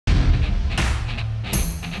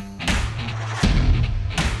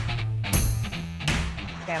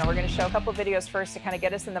channel. We're going to show a couple videos first to kind of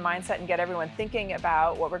get us in the mindset and get everyone thinking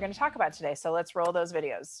about what we're going to talk about today. So let's roll those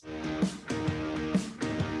videos.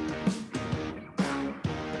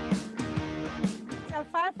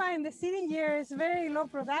 Alfalfa in the seeding year is very low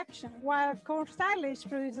production, while corn silage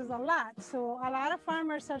produces a lot. So a lot of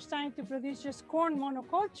farmers are starting to produce just corn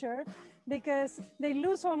monoculture because they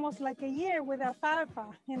lose almost like a year with alfalfa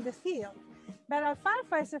in the field. But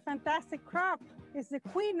alfalfa is a fantastic crop. It's the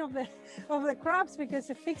queen of the crops because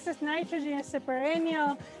it fixes nitrogen, it's a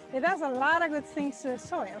perennial. It does a lot of good things to the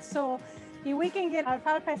soil. So if we can get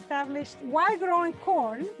alfalfa established while growing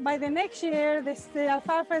corn, by the next year, the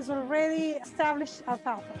alfalfa is already established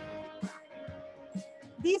alfalfa.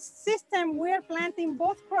 This system, we're planting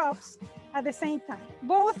both crops at the same time.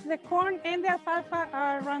 Both the corn and the alfalfa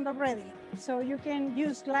are Roundup ready. So you can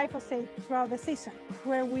use glyphosate throughout the season.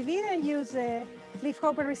 Where we didn't use the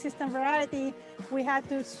leafhopper resistant variety, we had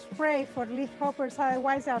to spray for leafhoppers,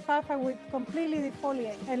 otherwise the alfalfa would completely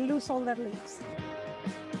defoliate and lose all their leaves.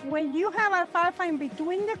 When you have alfalfa in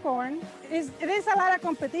between the corn, it is a lot of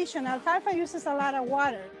competition. Alfalfa uses a lot of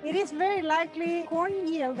water. It is very likely corn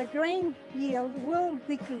yield, the grain yield, will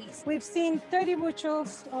decrease. We've seen 30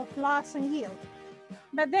 bushels of loss in yield.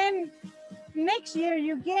 But then next year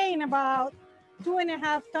you gain about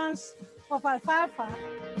 2.5 tons of alfalfa.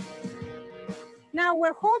 Now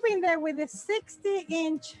we're hoping that with the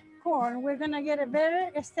 60-inch corn, we're going to get a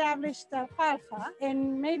better established alfalfa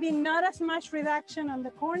and maybe not as much reduction on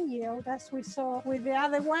the corn yield as we saw with the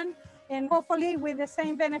other one, and hopefully with the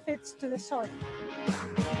same benefits to the soil.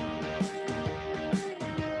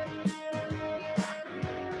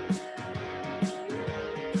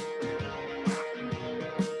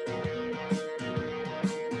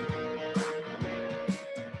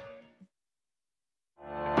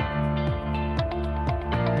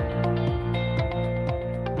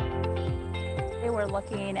 We're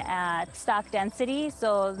looking at stock density,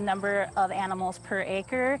 so the number of animals per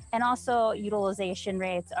acre, and also utilization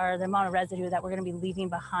rates are the amount of residue that we're going to be leaving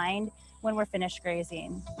behind when we're finished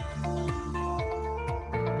grazing.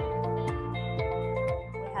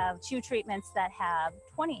 We have 2 treatments that have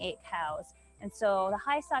 28 cows, and so the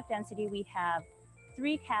high stock density, we have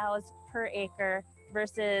 3 cows per acre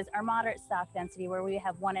versus our moderate stock density where we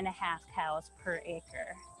have 1.5 cows per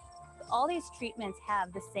acre. All these treatments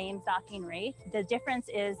have the same stocking rate. The difference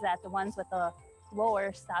is that the ones with the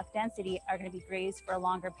lower stock density are going to be grazed for a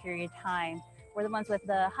longer period of time, where the ones with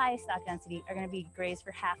the high stock density are going to be grazed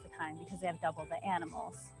for half the time because they have double the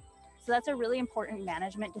animals. So that's a really important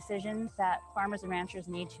management decision that farmers and ranchers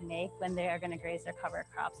need to make when they are going to graze their cover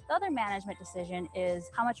crops. The other management decision is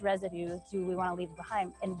how much residue do we want to leave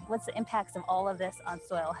behind, and what's the impacts of all of this on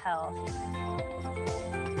soil health.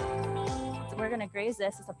 We're going to graze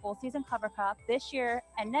this as a full season cover crop this year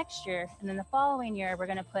and next year, and then the following year we're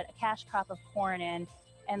going to put a cash crop of corn in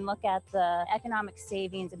and look at the economic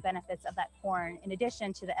savings and benefits of that corn in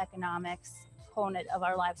addition to the economics component of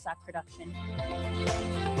our livestock production.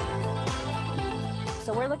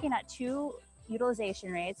 So we're looking at 2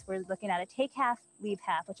 utilization rates. We're looking at a take half, leave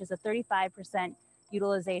half, which is a 35%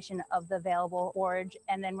 utilization of the available forage,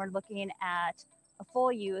 and then we're looking at a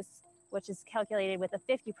full use, which is calculated with a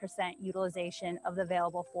 50% utilization of the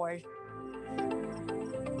available forage.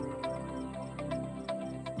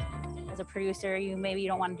 As a producer, maybe you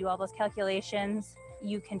don't want to do all those calculations.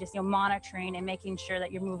 You can just monitoring and making sure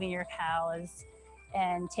that you're moving your cows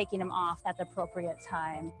and taking them off at the appropriate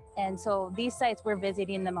time. And so these sites, we're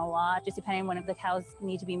visiting them a lot, just depending on when the cows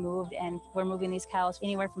need to be moved. And we're moving these cows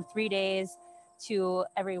anywhere from 3 days to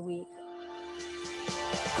every week.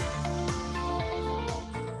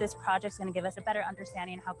 This project is going to give us a better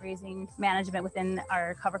understanding of how grazing management within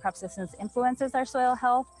our cover crop systems influences our soil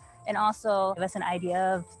health, and also give us an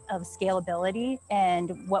idea of scalability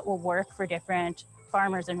and what will work for different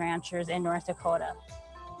farmers and ranchers in North Dakota.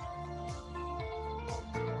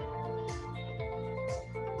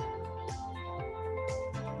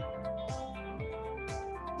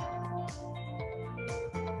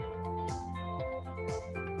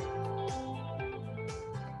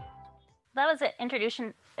 That was an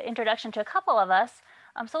introduction to a couple of us.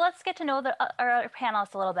 So let's get to know our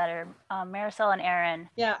panelists a little better, Marisol and Erin.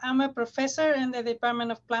 Yeah, I'm a professor in the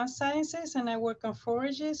Department of Plant Sciences, and I work on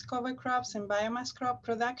forages, cover crops, and biomass crop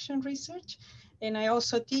production research. And I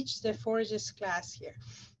also teach the forages class here.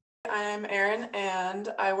 I'm Erin, and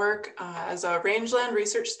I work as a rangeland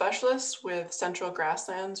research specialist with Central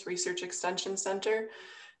Grasslands Research Extension Center,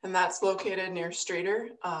 and that's located near Streator.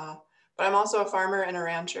 But I'm also a farmer and a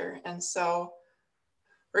rancher, and so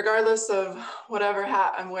regardless of whatever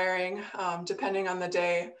hat I'm wearing, depending on the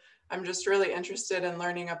day, I'm just really interested in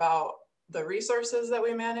learning about the resources that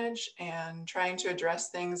we manage and trying to address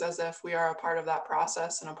things as if we are a part of that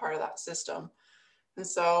process and a part of that system. And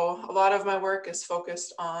so a lot of my work is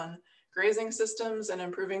focused on grazing systems and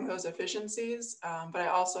improving those efficiencies, but I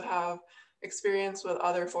also have experience with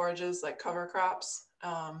other forages like cover crops,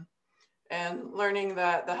 and learning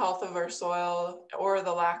that the health of our soil or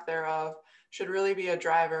the lack thereof should really be a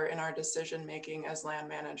driver in our decision making as land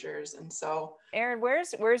managers. And so, Erin,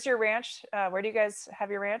 where's your ranch? Where do you guys have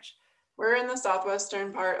your ranch? We're in the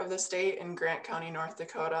southwestern part of the state in Grant County, North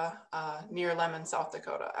Dakota, near Lemon, South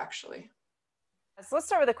Dakota, actually. So let's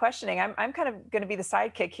start with the questioning. I'm kind of going to be the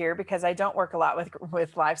sidekick here because I don't work a lot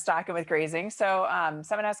with livestock and with grazing. So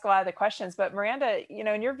someone asked a lot of the questions, but Miranda, you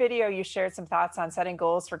know, in your video, you shared some thoughts on setting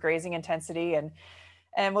goals for grazing intensity,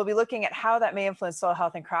 and we'll be looking at how that may influence soil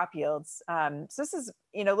health and crop yields. So this is,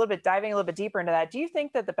 you know, diving a little bit deeper into that. Do you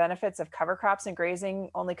think that the benefits of cover crops and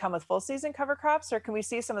grazing only come with full season cover crops, or can we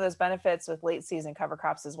see some of those benefits with late season cover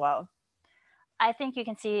crops as well? I think you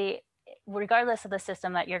can see, regardless of the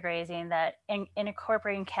system that you're grazing, that in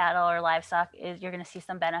incorporating cattle or livestock, you're going to see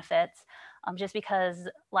some benefits, just because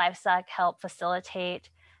livestock help facilitate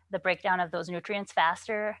the breakdown of those nutrients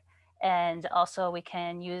faster. And also we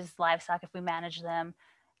can use livestock if we manage them.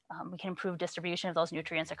 We can improve distribution of those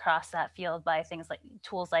nutrients across that field by things like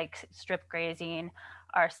tools like strip grazing,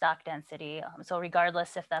 our stock density. So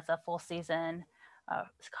regardless if that's a full season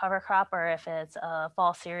cover crop or if it's a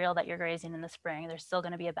fall cereal that you're grazing in the spring, there's still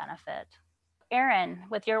going to be a benefit. Erin,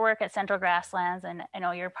 with your work at Central Grasslands, and I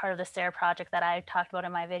know you're part of the SARE project that I talked about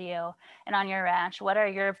in my video, and on your ranch, what are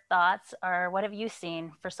your thoughts, or what have you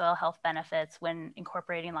seen for soil health benefits when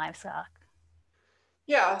incorporating livestock?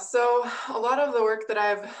 Yeah, so a lot of the work that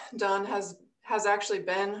I've done has actually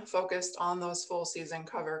been focused on those full season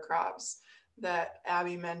cover crops that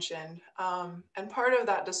Abby mentioned. And part of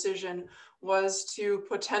that decision was to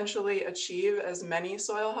potentially achieve as many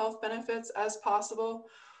soil health benefits as possible,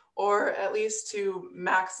 or at least to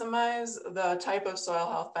maximize the type of soil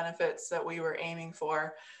health benefits that we were aiming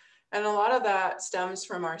for. And a lot of that stems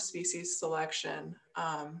from our species selection.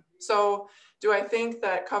 So do I think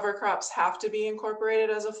that cover crops have to be incorporated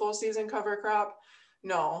as a full season cover crop?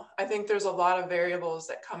 No, I think there's a lot of variables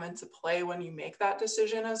that come into play when you make that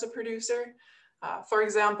decision as a producer. For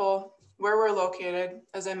example, where we're located,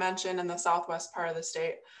 as I mentioned, in the southwest part of the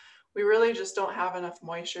state, we really just don't have enough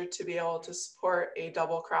moisture to be able to support a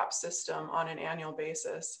double crop system on an annual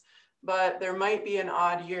basis. But there might be an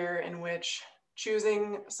odd year in which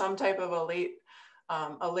choosing some type of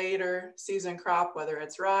a later season crop, whether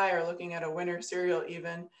it's rye or looking at a winter cereal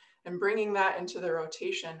even, and bringing that into the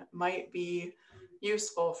rotation might be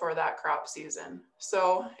useful for that crop season.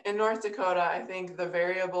 So in North Dakota, I think the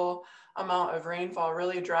variable amount of rainfall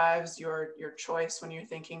really drives your choice when you're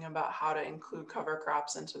thinking about how to include cover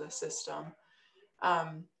crops into the system.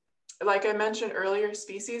 Like I mentioned earlier,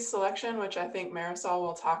 species selection, which I think Marisol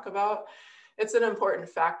will talk about, it's an important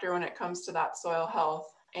factor when it comes to that soil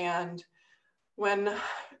health. And when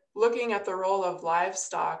looking at the role of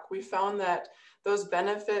livestock, we found that those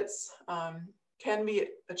benefits can be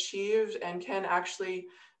achieved and can actually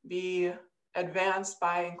be advanced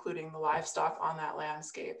by including the livestock on that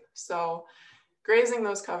landscape. So grazing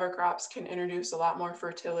those cover crops can introduce a lot more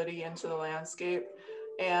fertility into the landscape.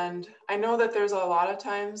 And I know that there's a lot of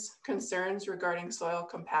times concerns regarding soil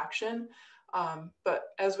compaction, but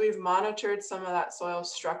as we've monitored some of that soil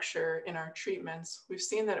structure in our treatments, we've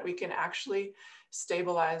seen that we can actually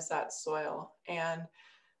stabilize that soil. And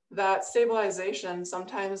that stabilization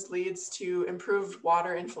sometimes leads to improved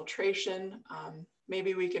water infiltration.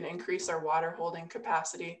 Maybe we can increase our water holding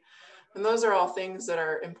capacity. And those are all things that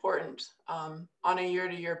are important on a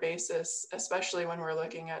year-to-year basis, especially when we're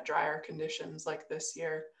looking at drier conditions like this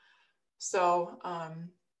year. So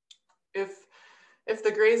if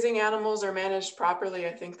the grazing animals are managed properly,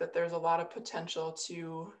 I think that there's a lot of potential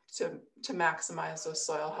to maximize those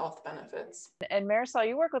soil health benefits. And Marisol,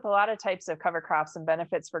 you work with a lot of types of cover crops and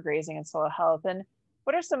benefits for grazing and soil health. And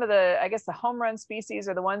what are some of the, I guess, the home run species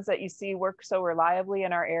or the ones that you see work so reliably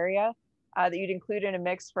in our area that you'd include in a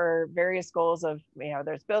mix for various goals of, you know,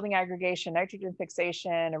 there's building aggregation, nitrogen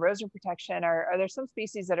fixation, erosion protection? Are there some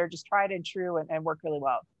species that are just tried and true and work really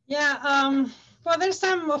well? Yeah, well, there's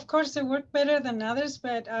some, of course, that work better than others,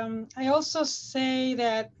 but I also say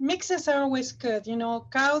that mixes are always good. You know,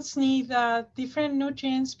 cows need different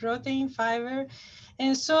nutrients, protein, fiber,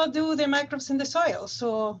 and so do the microbes in the soil.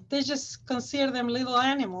 So they just consider them little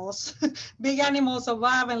animals, big animals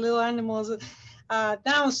above and little animals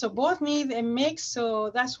down. So both need a mix. So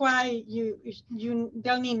that's why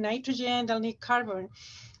they'll need nitrogen, they'll need carbon.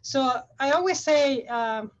 So I always say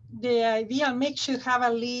the ideal mix should have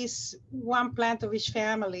at least one plant of each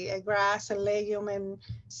family, a grass, a legume, and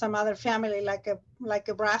some other family like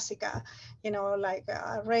a brassica, you know, like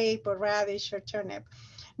a rape or radish or turnip.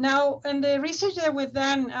 Now, in the research that we've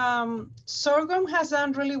done, sorghum has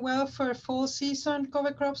done really well for fall season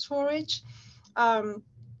cover crops forage.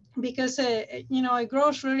 Because you know, it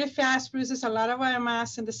grows really fast, produces a lot of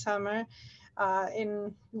biomass in the summer,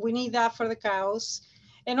 and we need that for the cows.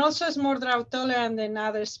 And also it's more drought tolerant than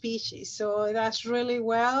other species, so that's really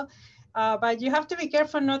well. But you have to be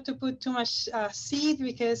careful not to put too much seed,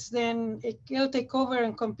 because then it'll take over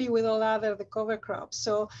and compete with all other the cover crops.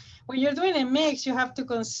 So when you're doing a mix, you have to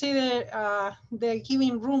consider the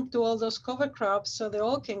giving room to all those cover crops so they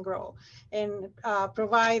all can grow and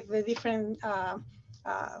provide the different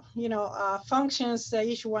functions that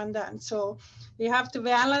each one does. So you have to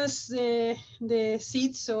balance the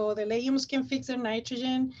seeds so the legumes can fix their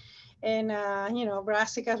nitrogen, and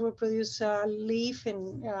brassicas will produce leaf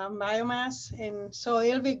and biomass, and so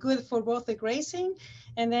it'll be good for both the grazing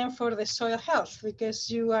and then for the soil health, because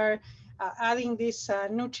you are adding these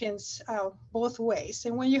nutrients both ways.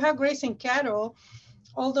 And when you have grazing cattle,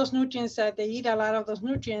 all those nutrients that they eat, a lot of those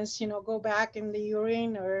nutrients, go back in the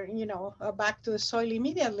urine or, back to the soil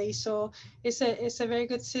immediately. So it's a very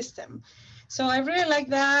good system. So I really like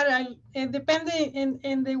that. Depending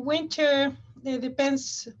in the winter, it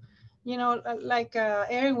depends, like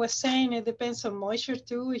Erin was saying, it depends on moisture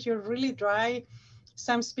too. If you're really dry,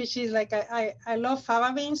 some species, like I love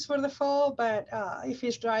fava beans for the fall, but if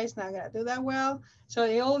it's dry, it's not gonna do that well. So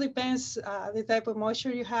it all depends the type of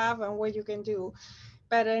moisture you have and what you can do.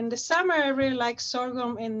 But in the summer, I really like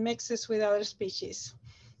sorghum and mixes with other species.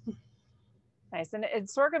 Nice. And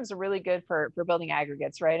sorghum's really good for building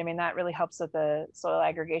aggregates, right? I mean, that really helps with the soil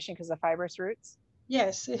aggregation because of fibrous roots.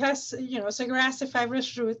 Yes, it has, it's a grass, a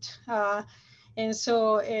fibrous root. And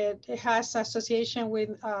so it has association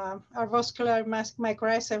with arbuscular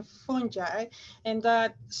mycorrhizae and fungi. And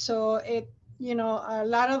that, so it, a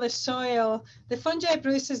lot of the soil, the fungi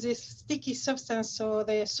produces this sticky substance, so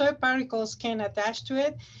the soil particles can attach to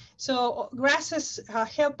it. So grasses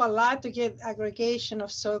help a lot to get aggregation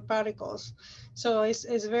of soil particles. So it's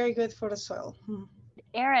very good for the soil.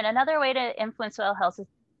 Erin, another way to influence soil health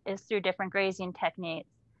is through different grazing techniques.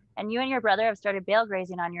 And you and your brother have started bale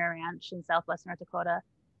grazing on your ranch in Southwest North Dakota.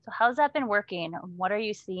 So how's that been working? What are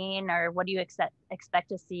you seeing, or what do you expect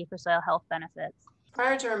to see for soil health benefits?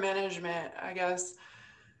 Prior to our management, I guess,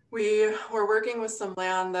 we were working with some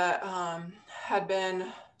land that had been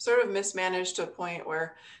sort of mismanaged to a point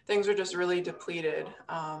where things were just really depleted.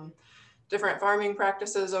 Different farming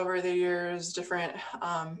practices over the years, different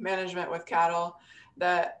management with cattle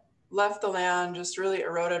that left the land just really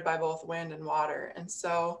eroded by both wind and water. And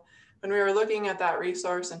so when we were looking at that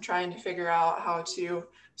resource and trying to figure out how to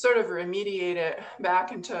sort of remediate it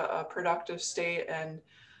back into a productive state and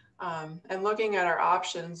looking at our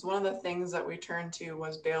options, one of the things that we turned to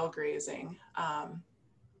was bale grazing.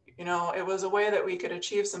 It was a way that we could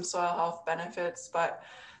achieve some soil health benefits, but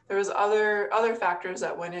there was other factors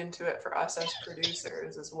that went into it for us as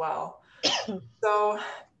producers as well. So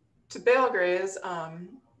to bale graze,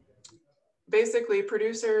 basically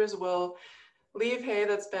producers will leave hay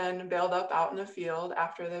that's been baled up out in the field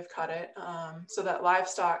after they've cut it, so that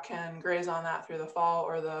livestock can graze on that through the fall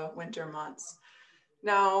or the winter months.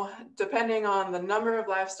 Now, depending on the number of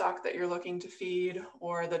livestock that you're looking to feed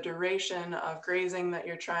or the duration of grazing that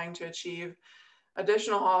you're trying to achieve,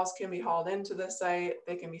 additional hauls can be hauled into the site.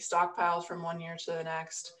 They can be stockpiled from one year to the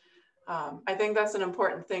next. I think that's an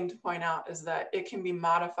important thing to point out, is that it can be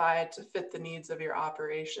modified to fit the needs of your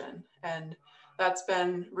operation. And that's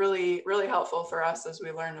been really, really helpful for us as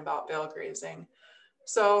we learn about bale grazing.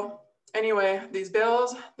 So anyway, these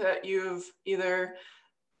bales that you've either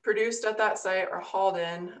produced at that site or hauled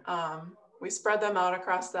in, we spread them out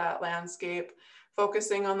across that landscape,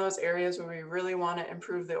 focusing on those areas where we really want to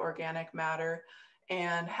improve the organic matter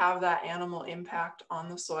and have that animal impact on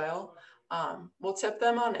the soil. We'll tip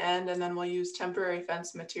them on end, and then we'll use temporary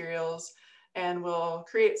fence materials, and we'll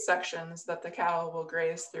create sections that the cattle will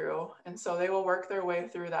graze through. And so they will work their way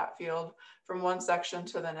through that field from one section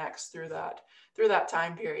to the next through that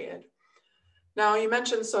time period. Now, you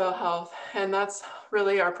mentioned soil health, and that's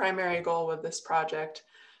really our primary goal with this project.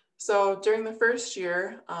 So during the first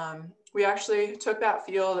year, we actually took that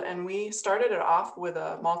field and we started it off with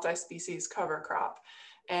a multi-species cover crop.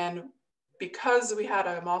 And because we had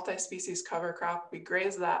a multi-species cover crop, we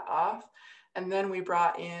grazed that off, and then we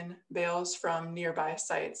brought in bales from nearby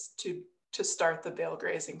sites to start the bale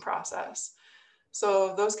grazing process.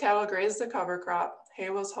 So those cattle grazed the cover crop, hay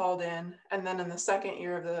was hauled in, and then in the second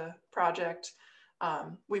year of the project,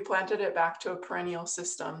 we planted it back to a perennial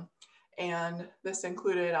system. And this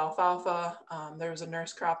included alfalfa. There was a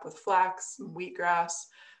nurse crop with flax, some wheatgrass,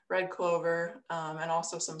 red clover, and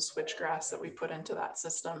also some switchgrass that we put into that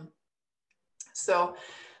system. So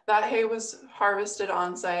that hay was harvested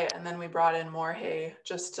on site, and then we brought in more hay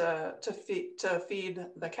just to feed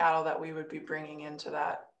the cattle that we would be bringing into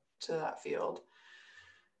that field.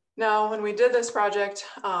 Now, when we did this project,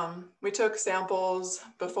 we took samples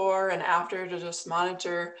before and after to just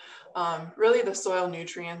monitor really the soil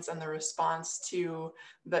nutrients and the response to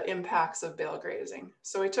the impacts of bale grazing.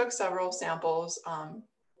 So we took several samples,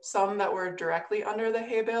 some that were directly under the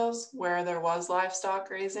hay bales where there was livestock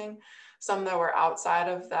grazing, some that were outside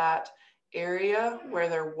of that area where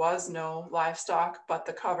there was no livestock, but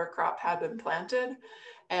the cover crop had been planted,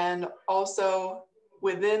 and also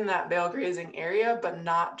within that bale grazing area, but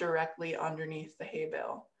not directly underneath the hay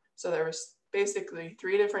bale. So there was basically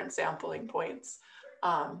 3 different sampling points.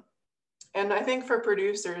 And I think for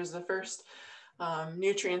producers, the first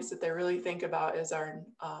nutrients that they really think about is our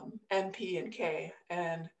NP and K.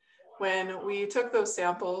 And when we took those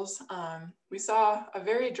samples, we saw a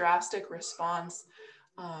very drastic response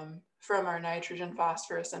from our nitrogen,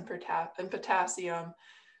 phosphorus, and potassium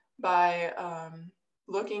by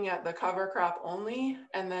looking at the cover crop only,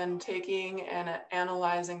 and then taking and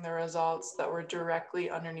analyzing the results that were directly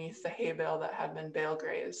underneath the hay bale that had been bale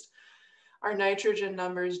grazed. Our nitrogen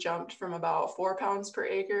numbers jumped from about 4 pounds per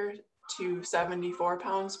acre to 74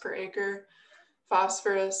 pounds per acre.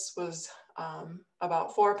 Phosphorus was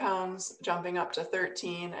about 4 pounds, jumping up to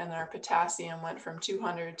 13, and our potassium went from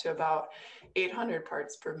 200 to about 800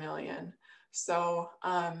 parts per million. So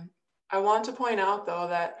I want to point out, though,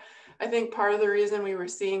 that I think part of the reason we were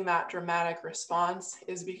seeing that dramatic response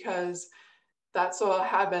is because that soil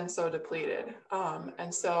had been so depleted.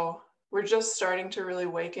 And so we're just starting to really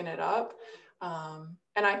waken it up.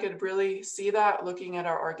 And I could really see that looking at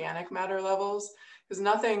our organic matter levels, because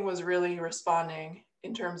nothing was really responding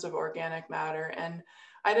in terms of organic matter. And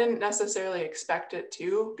I didn't necessarily expect it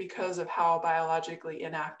to, because of how biologically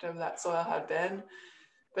inactive that soil had been.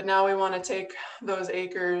 But now we want to take those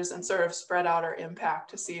acres and sort of spread out our impact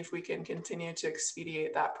to see if we can continue to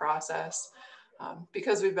expedite that process,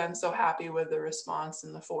 because we've been so happy with the response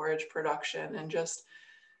and the forage production. And just,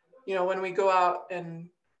 you know, when we go out and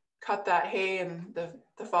cut that hay in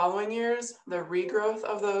the following years, the regrowth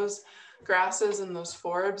of those grasses and those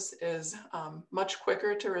forbs is much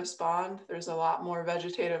quicker to respond. There's a lot more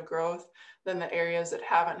vegetative growth than the areas that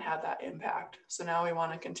haven't had that impact. So now we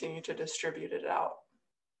want to continue to distribute it out.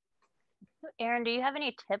 Erin, do you have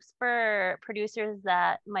any tips for producers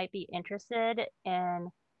that might be interested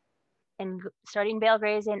in starting bale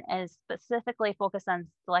grazing and specifically focus on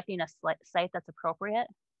selecting a site that's appropriate?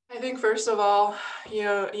 I think first of all,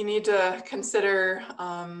 you need to consider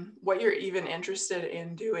what you're even interested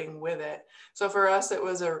in doing with it. So for us, it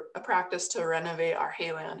was a practice to renovate our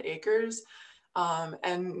hayland acres.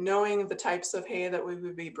 And knowing the types of hay that we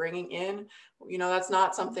would be bringing in, that's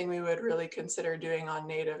not something we would really consider doing on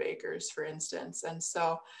native acres, for instance. And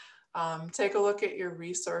so take a look at your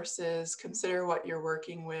resources, consider what you're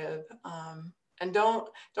working with, and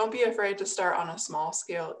don't be afraid to start on a small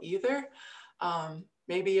scale either.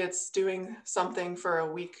 Maybe it's doing something for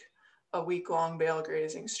a week-long bale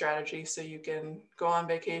grazing strategy, so you can go on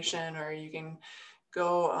vacation, or you can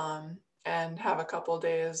go and have a couple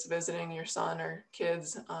days visiting your son or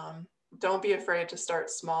kids. Don't be afraid to start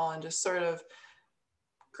small and just sort of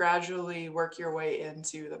gradually work your way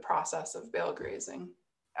into the process of bale grazing.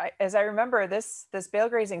 As I remember, this bale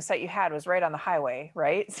grazing site you had was right on the highway,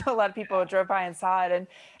 right? So a lot of people drove by and saw it.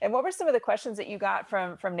 And what were some of the questions that you got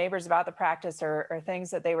from neighbors about the practice, or things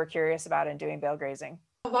that they were curious about in doing bale grazing?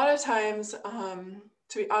 A lot of times,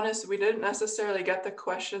 to be honest, we didn't necessarily get the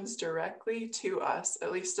questions directly to us,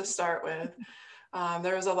 at least to start with.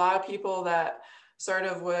 There was a lot of people that sort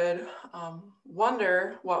of would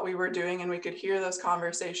wonder what we were doing, and we could hear those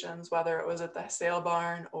conversations, whether it was at the sale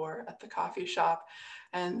barn or at the coffee shop.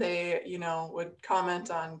 And they, would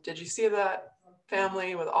comment on, did you see that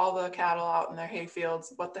family with all the cattle out in their hay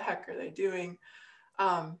fields? What the heck are they doing?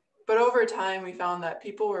 But over time, we found that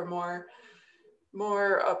people were more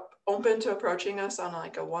open to approaching us on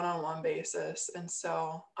like a one-on-one basis. And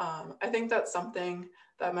so I think that's something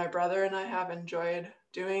that my brother and I have enjoyed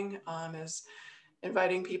doing, is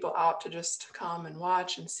inviting people out to just come and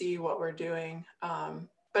watch and see what we're doing.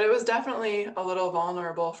 But it was definitely a little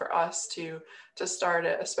vulnerable for us to start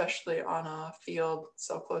it, especially on a field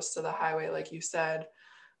so close to the highway, like you said.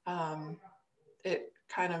 It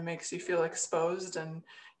kind of makes you feel exposed, and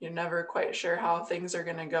you're never quite sure how things are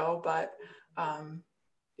going to go. But,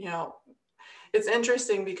 you know, it's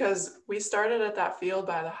interesting because we started at that field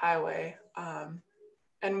by the highway,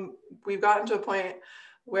 and we've gotten to a point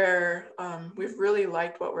where we've really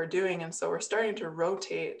liked what we're doing. And so we're starting to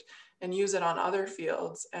rotate and use it on other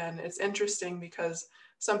fields. And it's interesting because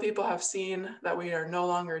some people have seen that we are no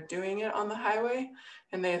longer doing it on the highway,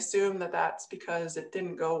 and they assume that that's because it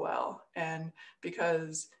didn't go well and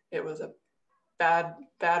because it was a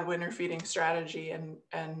bad winter feeding strategy. And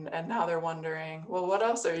now they're wondering, well, what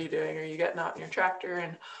else are you doing? Are you getting out in your tractor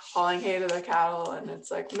and hauling hay to the cattle? And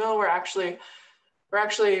it's like, no, we're actually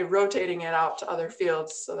rotating it out to other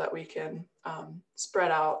fields so that we can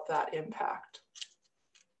spread out that impact.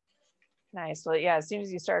 Nice. Well, yeah, as soon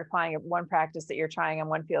as you start applying one practice that you're trying on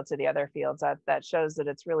one field to the other fields, that shows that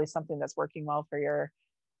it's really something that's working well for your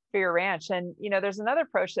ranch. And, you know, there's another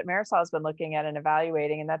approach that Marisol has been looking at and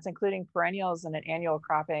evaluating, and that's including perennials and an annual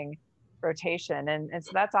cropping rotation. And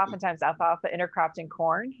so that's oftentimes alfalfa intercropped in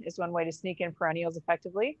corn is one way to sneak in perennials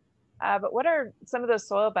effectively. But what are some of those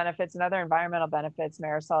soil benefits and other environmental benefits,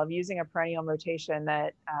 Marisol, of using a perennial rotation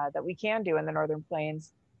that we can do in the Northern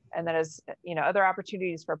Plains, and that is, you know, other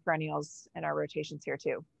opportunities for perennials in our rotations here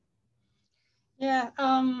too? Yeah,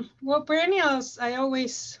 well, perennials, I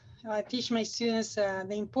always teach my students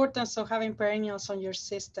the importance of having perennials on your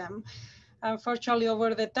system. Unfortunately,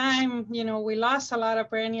 over the time, you know, we lost a lot of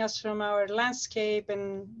perennials from our landscape,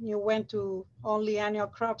 and you went to only annual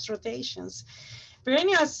crops rotations.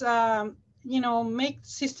 Perennials, you know, make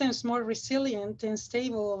systems more resilient and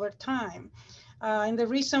stable over time. And the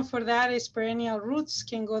reason for that is perennial roots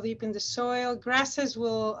can go deep in the soil. Grasses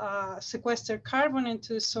will sequester carbon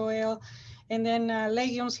into the soil. And then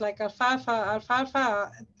legumes like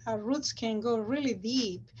alfalfa roots can go really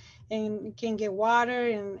deep and can get water,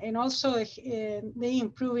 and also they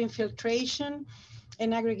improve infiltration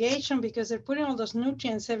and aggregation because they're putting all those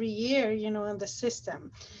nutrients every year, you know, in the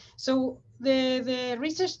system. So the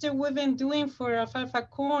research that we've been doing for alfalfa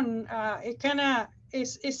corn, it kind of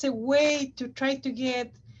is a way to try to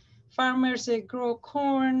get farmers that grow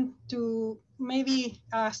corn to maybe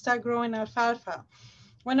start growing alfalfa.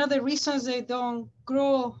 One of the reasons they don't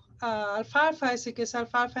grow alfalfa is because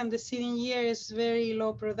alfalfa in the seeding year is very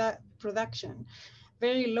low production,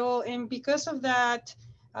 very low. And because of that,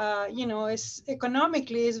 you know,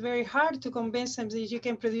 economically, it's very hard to convince them that you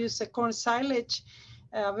can produce a corn silage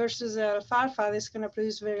versus alfalfa that's going to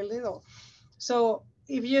produce very little. So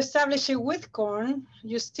if you establish it with corn,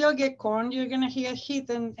 you still get corn. You're going to get heat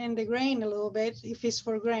in the grain a little bit if it's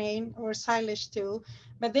for grain, or silage too,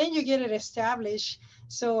 but then you get it established.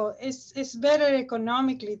 So it's better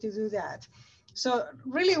economically to do that. So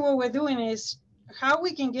really what we're doing is how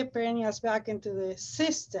we can get perennials back into the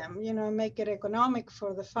system, you know, and make it economic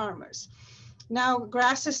for the farmers. Now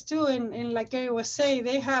grasses too, and like Erin was saying,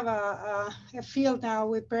 they have a field now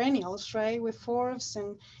with perennials, right? With forbs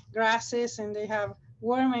and grasses, and they have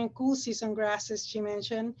warm and cool season grasses, she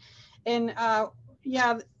mentioned. And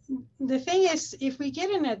yeah, the thing is, if we get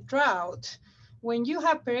in a drought, when you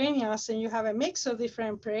have perennials and you have a mix of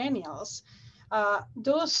different perennials,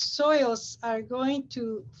 those soils are going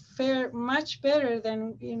to fare much better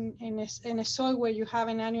than in a soil where you have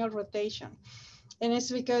an annual rotation. And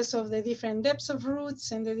it's because of the different depths of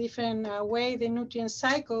roots and the different way the nutrient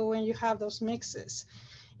cycle when you have those mixes.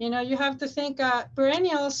 You know, you have to think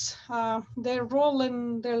perennials, their role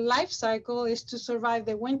in their life cycle is to survive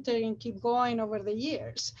the winter and keep going over the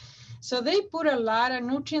years. So they put a lot of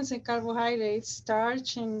nutrients and carbohydrates,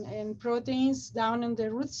 starch and proteins down in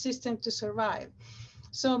the root system to survive.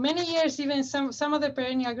 So many years, even some of the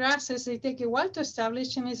perennial grasses, they take a while to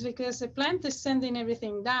establish, and it's because the plant is sending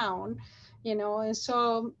everything down, you know. And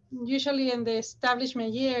so usually in the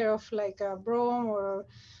establishment year of like a brome or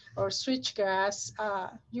switchgrass,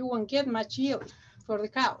 you won't get much yield for the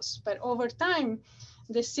cows. But over time,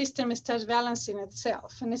 the system starts balancing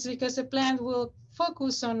itself. And it's because the plant will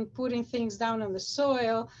focus on putting things down on the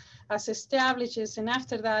soil as establishes, and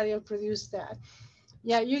after that, it'll produce that.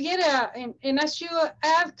 Yeah, you get and as you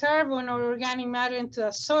add carbon or organic matter into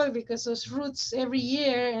the soil, because those roots every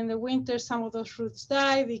year in the winter, some of those roots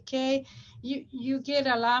die, decay, you get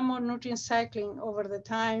a lot more nutrient cycling over the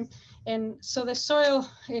time. And so the soil,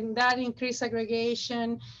 and that increased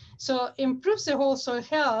aggregation, so improves the whole soil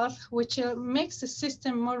health, which makes the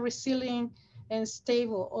system more resilient and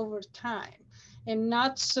stable over time, and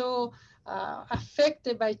not so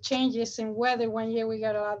affected by changes in weather. One year we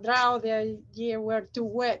got a drought, the year we're too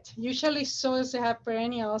wet. Usually soils that have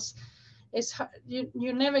perennials,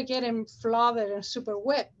 you never get them flooded and super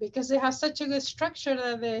wet because they have such a good structure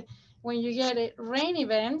that when you get rain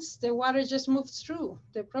events, the water just moves through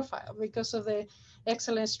the profile because of the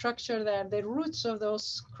excellent structure that the roots of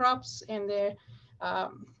those crops and their,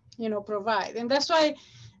 provide. And that's why,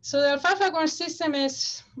 so the alfalfa corn system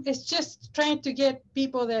is just trying to get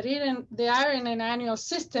people that they are in an annual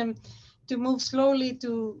system to move slowly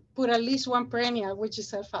to put at least one perennial, which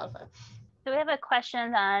is alfalfa. So we have a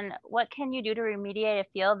question on what can you do to remediate a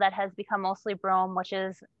field that has become mostly brome, which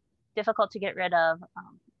is difficult to get rid of.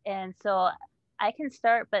 And so I can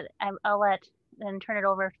start, but I'll let and turn it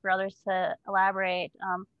over for others to elaborate.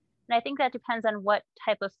 And I think that depends on what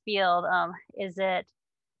type of field. Is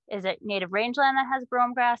it native rangeland that has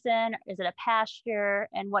brome grass in? Is it a pasture?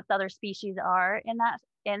 And what the other species are in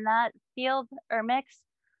that field or mix?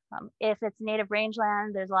 If it's native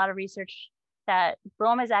rangeland, there's a lot of research that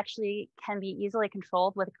brome can be easily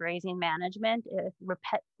controlled with grazing management. If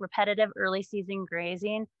repetitive early season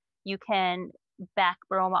grazing, you can back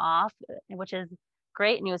brome off, which is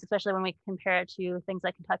great news, especially when we compare it to things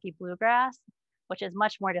like Kentucky bluegrass, which is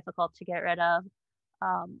much more difficult to get rid of.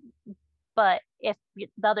 But if the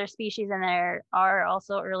other species in there are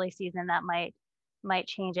also early season, that might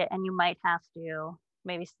change it, and you might have to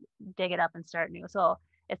maybe dig it up and start new. So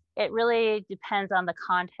it really depends on the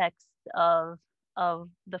context of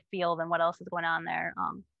the field and what else is going on there.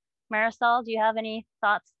 Marisol, do you have any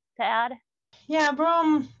thoughts to add? Yeah,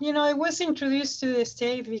 brome, it was introduced to the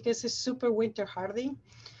state because it's super winter hardy.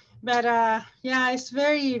 But it's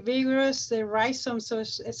very vigorous, the rhizome, so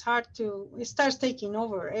it's hard it starts taking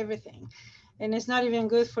over everything. And it's not even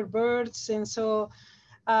good for birds. And so,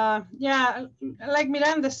 like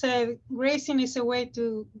Miranda said, grazing is a way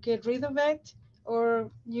to get rid of it. Or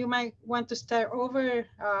you might want to start over,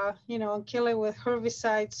 and kill it with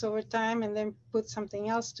herbicides over time and then put something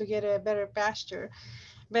else to get a better pasture.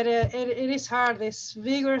 But it is hard. It's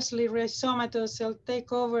vigorously rhizomatous. It'll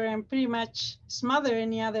take over and pretty much smother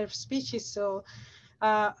any other species. So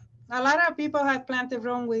a lot of people have planted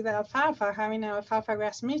brome with alfalfa, having an alfalfa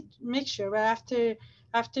grass mixture. But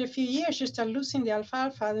after a few years, you start losing the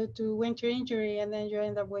alfalfa due to winter injury, and then you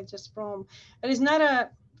end up with just brome. But it's not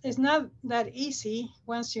that easy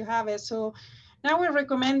once you have it. So now we're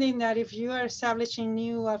recommending that if you are establishing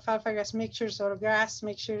new alfalfa grass mixtures or grass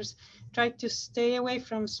mixtures, try to stay away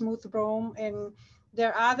from smooth brome. And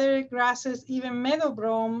there are other grasses, even meadow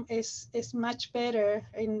brome is much better,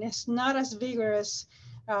 and it's not as vigorous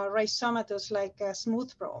rhizomatous like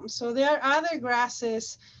smooth brome. So there are other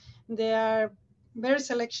grasses, there are better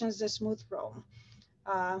selections than smooth brome.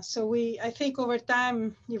 So I think over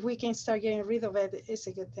time, if we can start getting rid of it, it's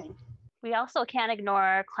a good thing. We also can't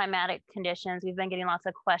ignore climatic conditions. We've been getting lots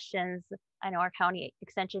of questions. I know our county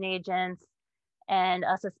extension agents and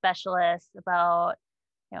us as specialists about,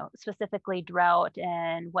 specifically drought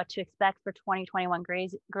and what to expect for 2021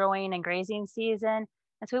 growing and grazing season.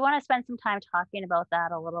 And so we want to spend some time talking about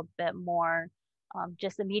that a little bit more.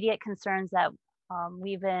 Just immediate concerns that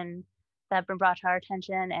have been brought to our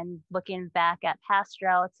attention, and looking back at past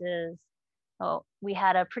droughts is, we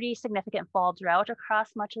had a pretty significant fall drought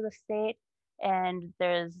across much of the state, and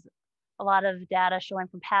there's a lot of data showing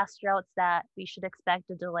from past droughts that we should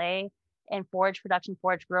expect a delay in forage production,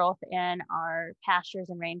 forage growth in our pastures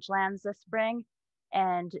and rangelands this spring,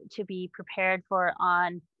 and to be prepared for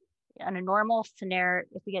on a normal scenario,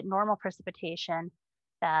 if we get normal precipitation,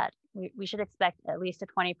 that we should expect at least a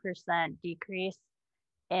 20% decrease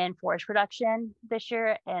in forage production this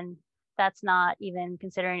year, and that's not even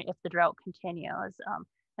considering if the drought continues.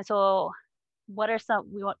 And so, what are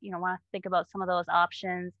we want to think about some of those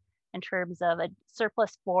options in terms of a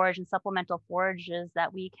surplus forage and supplemental forages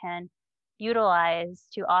that we can utilize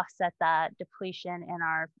to offset that depletion in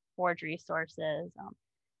our forage resources.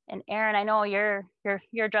 And Erin, I know you're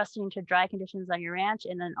adjusting to dry conditions on your ranch,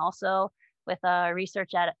 and then also with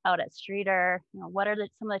research out at Streeter. What are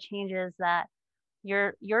some of the changes that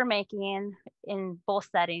you're making in both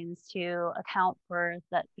settings to account for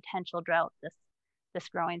that potential drought this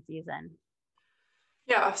growing season?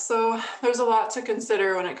 Yeah, so there's a lot to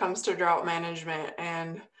consider when it comes to drought management,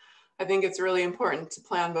 and I think it's really important to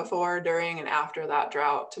plan before, during, and after that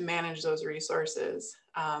drought to manage those resources.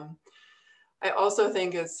 I also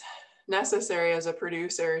think it's necessary as a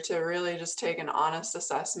producer to really just take an honest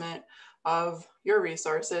assessment of your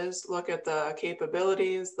resources, look at the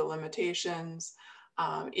capabilities, the limitations,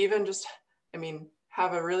 even just,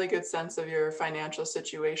 have a really good sense of your financial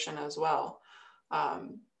situation as well.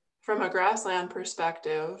 From a grassland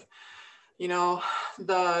perspective,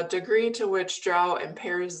 the degree to which drought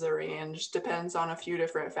impairs the range depends on a few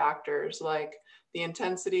different factors, like the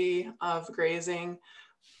intensity of grazing,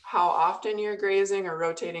 how often you're grazing or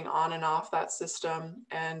rotating on and off that system,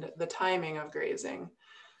 and the timing of grazing.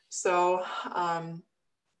 So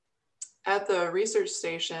at the research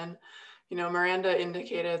station, you know, Miranda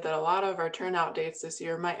indicated that a lot of our turnout dates this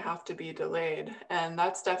year might have to be delayed. And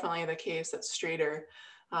that's definitely the case at Streator.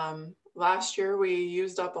 Last year, we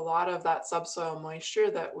used up a lot of that subsoil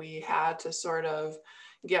moisture that we had to sort of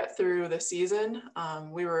get through the season.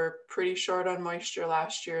 We were pretty short on moisture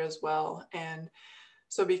last year as well. And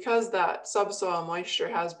so because that subsoil moisture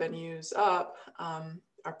has been used up,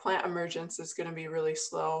 our plant emergence is going to be really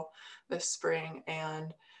slow this spring.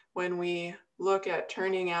 And when we look at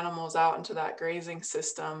turning animals out into that grazing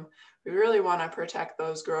system, we really want to protect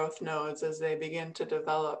those growth nodes as they begin to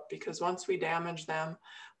develop, because once we damage them,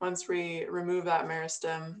 once we remove that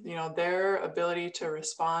meristem, you know, their ability to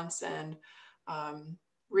response and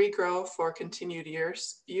regrow for continued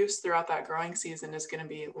use throughout that growing season is going to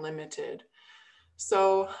be limited.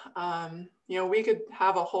 So, you know, we could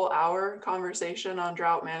have a whole hour conversation on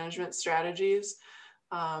drought management strategies.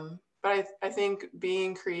 But I think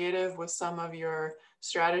being creative with some of your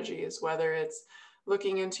strategies, whether it's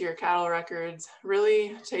looking into your cattle records,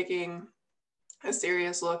 really taking a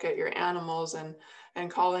serious look at your animals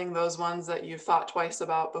and calling those ones that you've thought twice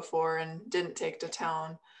about before and didn't take to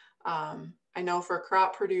town. I know for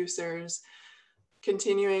crop producers,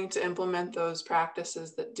 continuing to implement those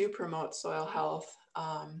practices that do promote soil health,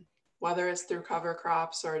 whether it's through cover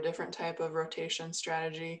crops or a different type of rotation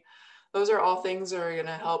strategy, those are all things that are going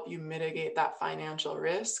to help you mitigate that financial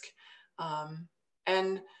risk.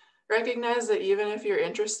 And recognize that even if you're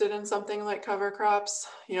interested in something like cover crops,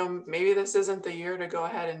 you know, maybe this isn't the year to go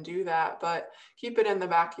ahead and do that, but keep it in the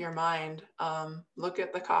back of your mind. Look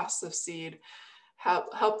at the costs of seed,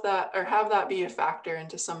 help that, or have that be a factor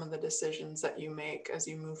into some of the decisions that you make as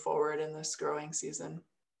you move forward in this growing season.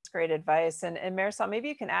 That's great advice. And Marisol, maybe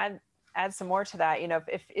you can add some more to that. You know,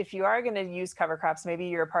 if you are going to use cover crops, maybe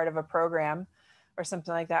you're a part of a program or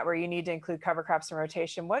something like that where you need to include cover crops in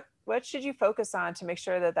rotation, what should you focus on to make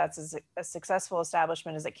sure that that's a successful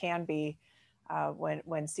establishment as it can be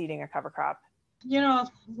when seeding a cover crop? You know,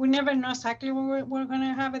 we never know exactly when we're going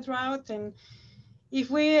to have a drought. And if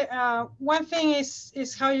we, one thing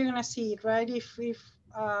is how you're going to seed, right? If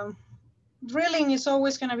drilling is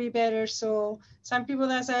always going to be better. So some people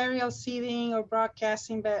that's aerial seeding or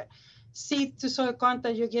broadcasting, but seed to soil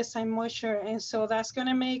contact, you get some moisture. And so that's going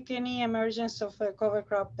to make any emergence of a cover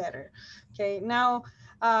crop better. Okay, now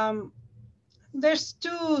there's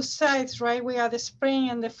two sides, right? We have the spring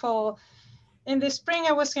and the fall. In the spring,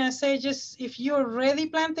 I was going to say, just if you already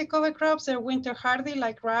planted cover crops, they're winter hardy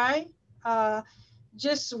like rye,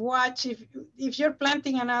 just watch if you're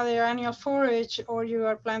planting another annual forage or you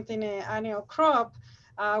are planting an annual crop,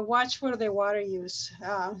 watch for the water use.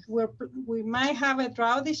 We might have a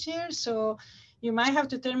drought this year, so you might have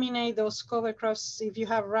to terminate those cover crops if you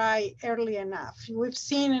have rye early enough. We've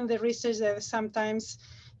seen in the research that sometimes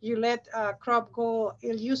you let a crop go,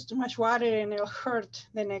 it'll use too much water and it'll hurt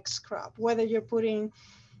the next crop, whether you're putting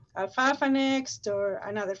alfalfa next or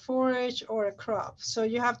another forage or a crop. So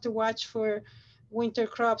you have to watch for winter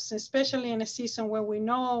crops, especially in a season where we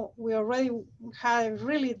know we already had a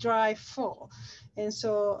really dry fall. And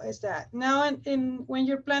so is that. Now, when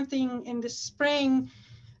you're planting in the spring,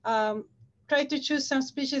 try to choose some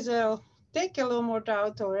species that'll take a little more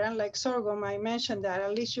drought tolerant, like sorghum. I mentioned that,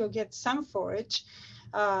 at least you'll get some forage.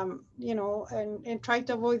 You know, and try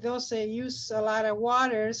to avoid those. They use a lot of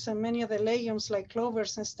water. So many of the legumes like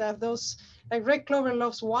clovers and stuff, those, like red clover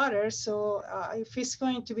loves water. So if it's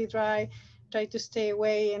going to be dry, try to stay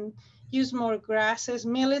away and use more grasses.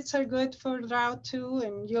 Millets are good for drought too,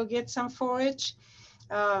 and you'll get some forage.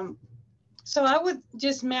 So I would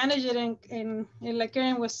just manage it, and like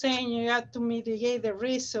Erin was saying, you have to mitigate the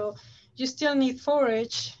risk. So you still need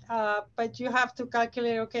forage, but you have to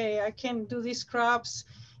calculate, okay, I can do these crops.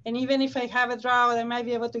 And even if I have a drought, I might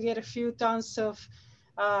be able to get a few tons of,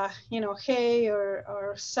 you know, hay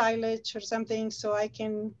or silage or something, so I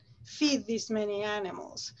can feed these many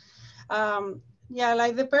animals. Yeah,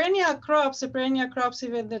 like the perennial crops, even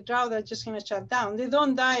the drought, are just gonna shut down. They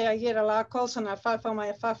don't die. I get a lot of calls on alfalfa. My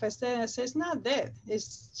alfalfa is dead. And I say, it's not dead.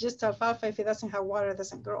 It's just alfalfa. If it doesn't have water, it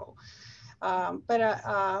doesn't grow.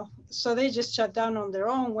 So they just shut down on their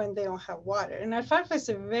own when they don't have water. And alfalfa is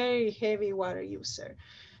a very heavy water user.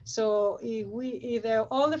 So if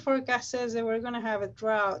all the forecast says that we're gonna have a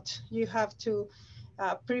drought, you have to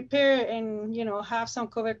prepare and, you know, have some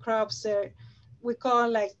cover crops that we call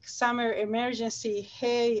like summer emergency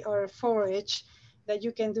hay or forage that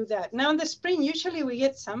you can do that. Now in the spring, usually we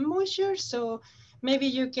get some moisture. So maybe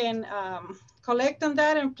you can collect on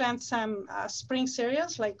that and plant some spring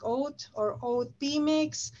cereals like oat or oat pea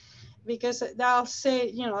mix, because that'll say,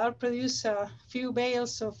 you know, I'll produce a few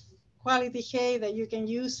bales of quality hay that you can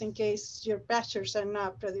use in case your pastures are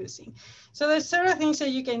not producing. So there's several things that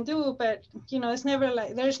you can do, but you know, it's never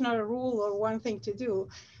like there's not a rule or one thing to do.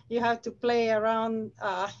 You have to play around,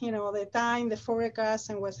 you know, the time, the forecast,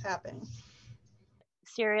 and what's happening.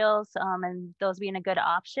 Cereals and those being a good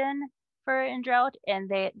option for in drought, and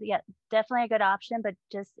they, yeah, definitely a good option. But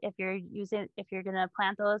just if you're going to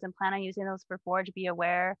plant those and plan on using those for forage, be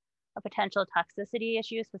aware of potential toxicity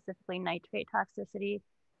issues, specifically nitrate toxicity,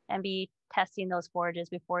 and be testing those forages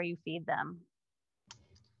before you feed them.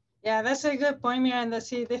 Yeah, that's a good point, Miranda.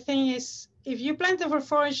 See, the thing is, if you plant them for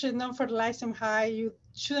forage and don't fertilize them high, you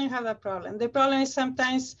shouldn't have that problem. The problem is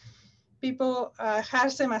sometimes people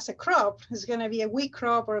harvest them as a crop. It's going to be a wheat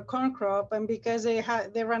crop or a corn crop, and because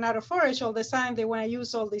they run out of forage all the time, they want to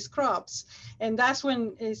use all these crops, and that's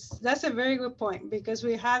a very good point, because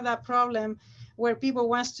we have that problem where people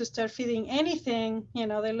wants to start feeding anything, you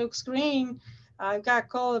know, that looks green. I've got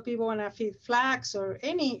called that people want to feed flax or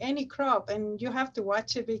any crop, and you have to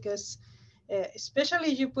watch it, because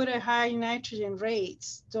especially if you put a high nitrogen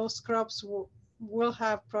rates, those crops will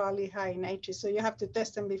have probably high nitrogen. So you have to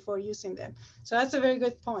test them before using them. So that's a very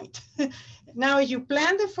good point. Now, if you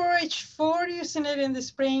plant the forage for using it in the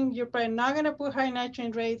spring, you're probably not going to put high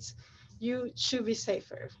nitrogen rates. You should be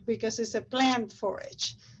safer, because it's a plant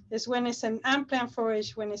forage. It's when it's an unplanned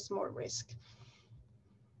forage when it's more risk.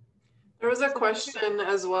 There was a question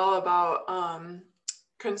as well about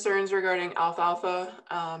concerns regarding alfalfa,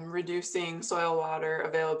 reducing soil water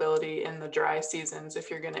availability in the dry seasons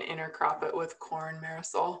if you're going to intercrop it with corn,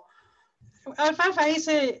 Marisol. Alfalfa is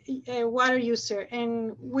a water user,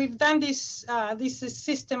 and we've done this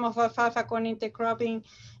system of alfalfa corn intercropping,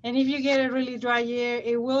 and if you get a really dry year,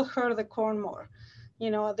 it will hurt the corn more.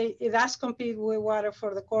 You know, it does compete with water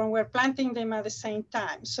for the corn. We're planting them at the same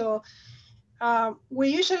time. So we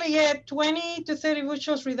usually get 20 to 30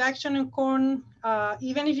 bushels reduction in corn,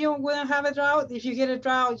 even if you wouldn't have a drought. If you get a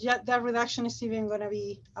drought, that reduction is even going to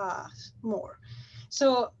be more.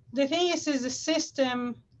 So the thing is the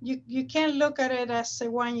system, you can't look at it as a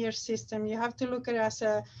one-year system. You have to look at it as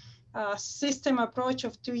a system approach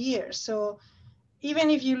of 2 years. So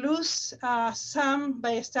even if you lose some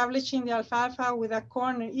by establishing the alfalfa with a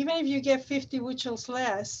corn, even if you get 50 bushels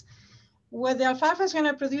less, what the alfalfa is going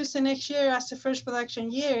to produce the next year as the first production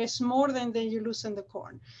year is more than you lose in the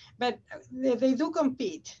corn. But they do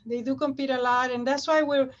compete. They do compete a lot. And that's why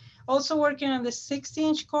we're also working on the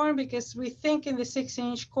 60-inch corn, because we think in the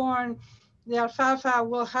 60-inch corn, the alfalfa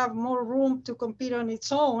will have more room to compete on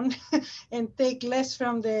its own and take less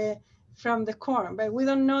from the corn. But we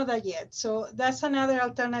don't know that yet. So that's another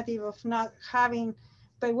alternative of not having.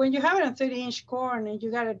 But when you have it on 30-inch corn and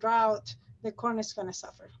you got a drought, the corn is going to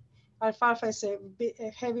suffer. Alfalfa is a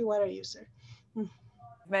heavy water user. You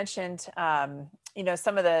mentioned, you know,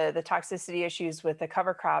 some of the toxicity issues with the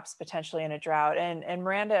cover crops potentially in a drought. And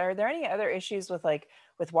Miranda, are there any other issues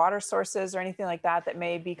with water sources or anything like that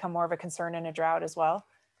may become more of a concern in a drought as well?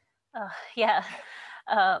 Yeah.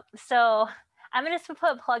 So I'm going to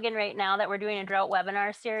put a plug in right now that we're doing a drought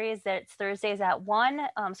webinar series that's Thursdays at 1.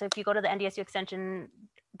 So if you go to the NDSU Extension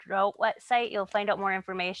drought website, you'll find out more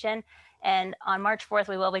information. And on March 4th,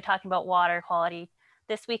 we will be talking about water quality.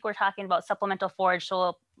 This week, we're talking about supplemental forage,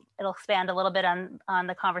 so it'll expand a little bit on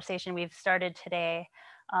the conversation we've started today.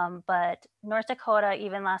 But North Dakota,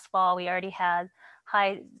 even last fall, we already had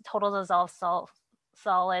high total dissolved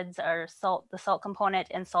solids, or the salt component,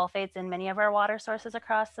 and sulfates in many of our water sources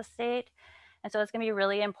across the state. And so it's going to be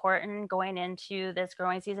really important going into this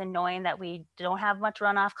growing season, knowing that we don't have much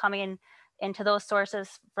runoff coming into those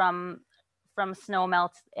sources from snow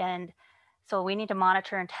melts. And so we need to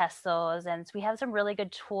monitor and test those. And so we have some really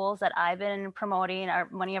good tools that I've been promoting.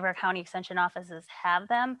 Many of our county extension offices have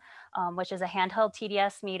them, which is a handheld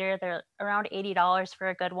TDS meter. They're around $80 for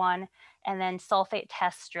a good one. And then sulfate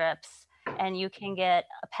test strips. And you can get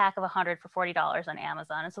a pack of 100 for $40 on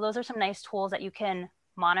Amazon. And so those are some nice tools that you can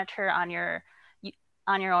monitor on your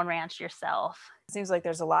own ranch yourself. It seems like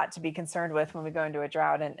there's a lot to be concerned with when we go into a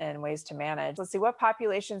drought and ways to manage. Let's see, what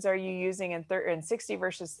populations are you using in 60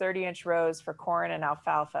 versus 30-inch rows for corn and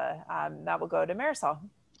alfalfa? That will go to Marisol.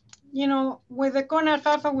 You know, with the corn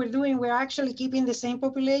alfalfa we're actually keeping the same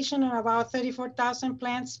population at about 34,000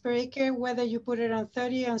 plants per acre, whether you put it on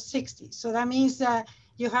 30 or 60. So that means that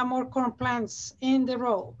you have more corn plants in the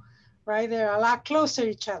row, right? They're a lot closer to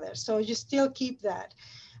each other. So you still keep that.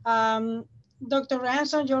 Dr.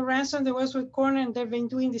 Ransom, Joe Ransom, that was with corn, and they've been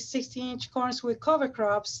doing the 60-inch corns with cover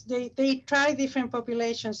crops. They try different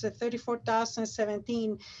populations, the 34,000,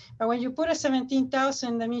 17. But when you put a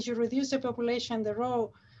 17,000, that means you reduce the population, the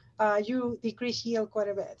row, you decrease yield quite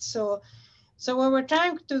a bit. So what we're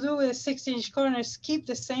trying to do with 60-inch corn is keep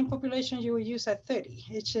the same population you would use at 30.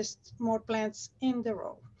 It's just more plants in the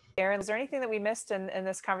row. Erin, is there anything that we missed in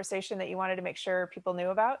this conversation that you wanted to make sure people knew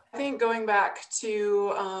about? I think going back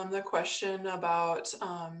to the question about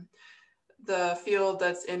the field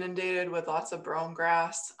that's inundated with lots of brome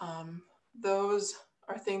grass, those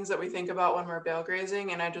are things that we think about when we're bale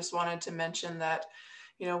grazing. And I just wanted to mention that,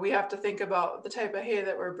 you know, we have to think about the type of hay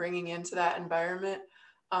that we're bringing into that environment.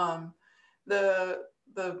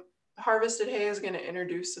 The harvested hay is going to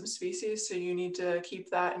introduce some species, so you need to keep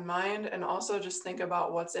that in mind, and also just think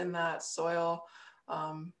about what's in that soil,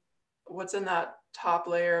 what's in that top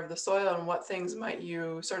layer of the soil, and what things might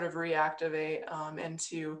you sort of reactivate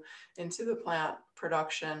into the plant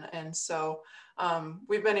production. And so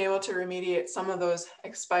we've been able to remediate some of those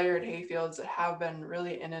expired hay fields that have been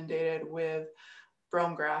really inundated with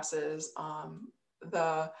brome grasses.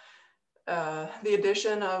 The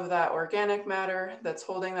addition of that organic matter that's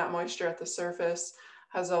holding that moisture at the surface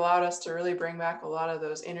has allowed us to really bring back a lot of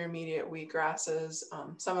those intermediate wheat grasses,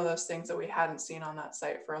 some of those things that we hadn't seen on that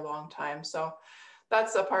site for a long time. So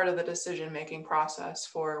that's a part of the decision-making process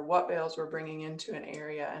for what bales we're bringing into an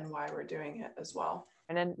area and why we're doing it as well.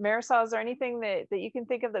 And then Marisol, is there anything that you can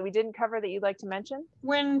think of that we didn't cover that you'd like to mention?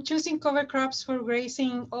 When choosing cover crops for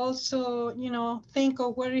grazing, also, you know, think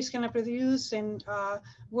of where it's going to produce and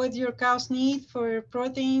what your cows need for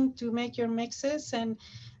protein to make your mixes, and,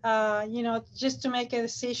 you know, just to make a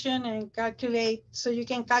decision and calculate, so you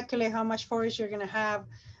can calculate how much forage you're going to have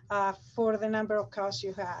for the number of cows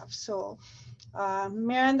you have. So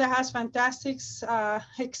Miranda has fantastic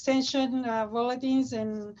extension bulletins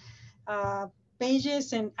and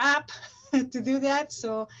pages and app to do that.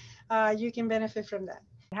 So you can benefit from that.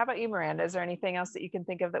 How about you, Miranda? Is there anything else that you can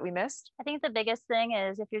think of that we missed? I think the biggest thing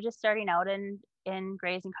is if you're just starting out in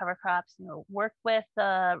grazing cover crops, you know, work with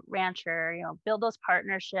the rancher, you know, build those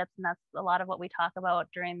partnerships. And that's a lot of what we talk about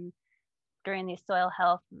during these soil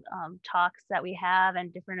health talks that we have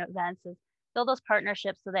and different events, is build those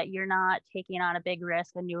partnerships so that you're not taking on a big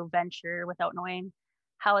risk, a new venture, without knowing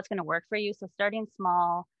how it's going to work for you. So starting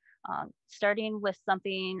small, starting with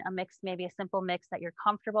something, a mix, maybe a simple mix that you're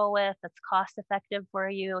comfortable with, that's cost effective for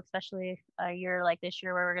you, especially a year like this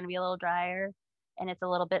year where we're going to be a little drier and it's a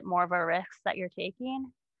little bit more of a risk that you're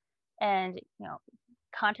taking. And, you know,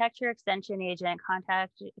 contact your extension agent,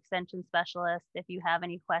 contact extension specialist if you have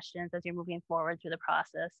any questions as you're moving forward through the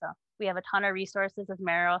process. So we have a ton of resources, as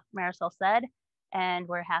Marisol said, and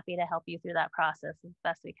we're happy to help you through that process as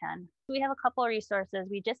best we can. We have a couple of resources.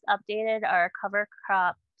 We just updated our cover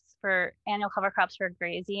crops for annual cover crops for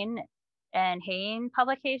grazing and haying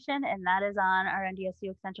publication, and that is on our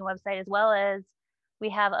NDSU extension website, as well as we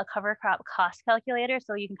have a cover crop cost calculator,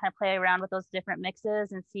 so you can kind of play around with those different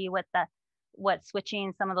mixes and see what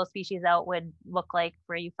switching some of those species out would look like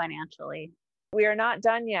for you financially. We are not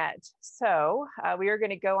done yet. So we are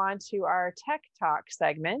going to go on to our Tech Talk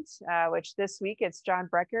segment, which this week it's John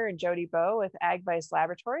Brecker and Jody Bowe with AgVice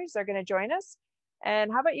Laboratories. They're going to join us.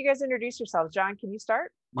 And how about you guys introduce yourselves? John, can you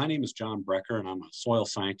start? My name is John Brecker, and I'm a soil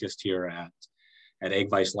scientist here at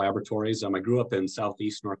AgVice Laboratories. I grew up in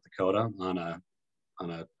southeast North Dakota on a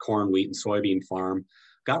corn, wheat, and soybean farm.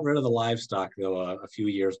 Got rid of the livestock, though, a few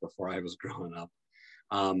years before I was growing up.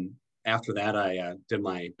 After that, I did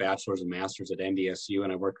my bachelor's and master's at NDSU,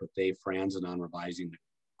 and I worked with Dave Franzen on revising the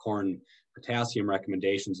corn potassium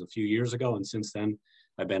recommendations a few years ago. And since then,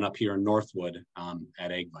 I've been up here in Northwood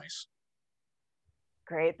at AgVice.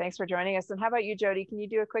 Great, thanks for joining us. And how about you, Jody? Can you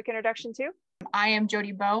do a quick introduction too? I am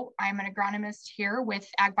Jody Bowe. I'm an agronomist here with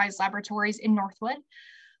AgVice Laboratories in Northwood.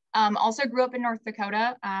 Also grew up in North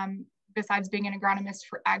Dakota. Besides being an agronomist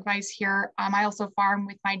for AgVice here, I also farm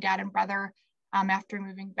with my dad and brother after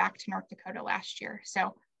moving back to North Dakota last year.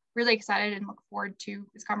 So really excited and look forward to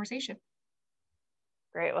this conversation.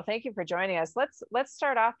 Great. Well, thank you for joining us. Let's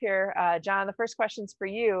start off here. John, the first question's for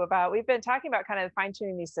you about, we've been talking about kind of fine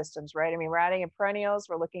tuning these systems, right? I mean, we're adding in perennials,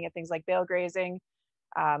 we're looking at things like bale grazing,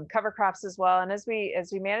 cover crops as well. And as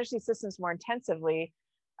we manage these systems more intensively,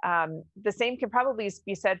 the same can probably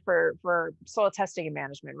be said for soil testing and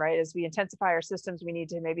management, right? As we intensify our systems, we need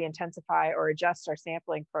to maybe intensify or adjust our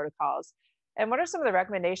sampling protocols. And what are some of the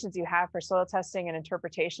recommendations you have for soil testing and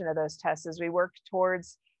interpretation of those tests as we work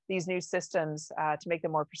towards these new systems to make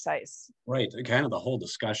them more precise? Right. Kind of the whole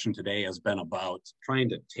discussion today has been about trying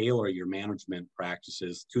to tailor your management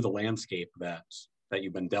practices to the landscape that that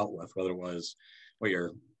you've been dealt with, whether it was what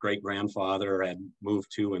your great-grandfather had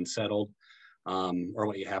moved to and settled, or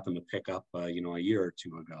what you happened to pick up, a year or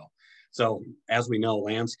two ago. So as we know,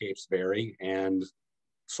 landscapes vary and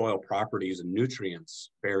soil properties and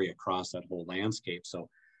nutrients vary across that whole landscape. So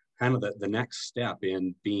kind of the next step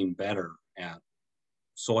in being better at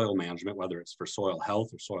soil management, whether it's for soil health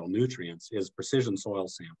or soil nutrients, is precision soil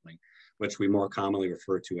sampling, which we more commonly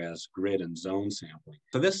refer to as grid and zone sampling.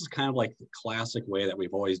 So this is kind of like the classic way that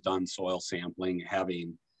we've always done soil sampling,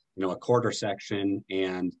 having, a quarter section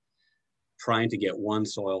and trying to get one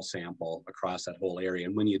soil sample across that whole area.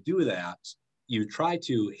 And when you do that, you try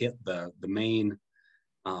to hit the main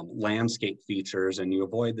landscape features, and you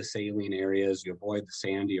avoid the saline areas, you avoid the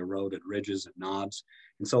sandy eroded ridges and knobs.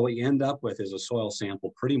 And so what you end up with is a soil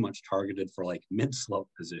sample pretty much targeted for like mid-slope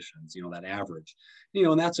positions, that average.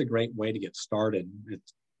 And that's a great way to get started.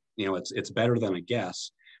 It's better than a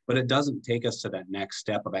guess, but it doesn't take us to that next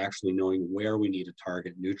step of actually knowing where we need to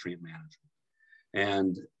target nutrient management.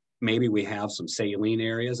 And maybe we have some saline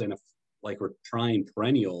areas, and if we're trying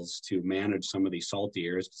perennials to manage some of these salty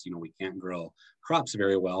areas, because we can't grow crops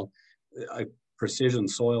very well, a precision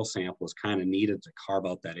soil sample is kind of needed to carve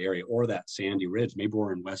out that area or that sandy ridge. Maybe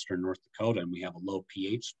we're in western North Dakota and we have a low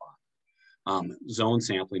pH spot. Zone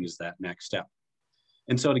sampling is that next step.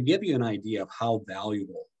 And so to give you an idea of how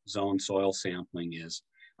valuable zone soil sampling is,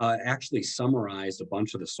 actually summarized a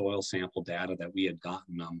bunch of the soil sample data that we had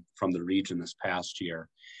gotten from the region this past year.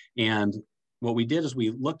 And what we did is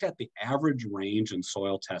we looked at the average range in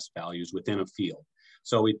soil test values within a field.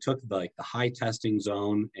 So we took the high testing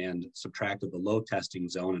zone and subtracted the low testing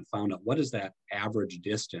zone and found out what is that average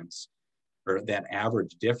distance or that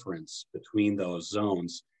average difference between those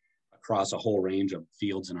zones across a whole range of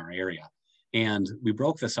fields in our area. And we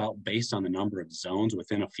broke this out based on the number of zones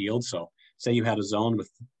within a field. So say you had a zone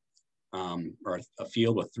with, or a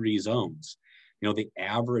field with 3 zones. The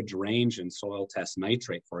average range in soil test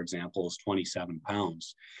nitrate, for example, is 27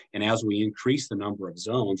 pounds. And as we increase the number of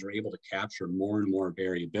zones, we're able to capture more and more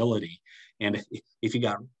variability. And if you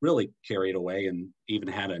got really carried away and even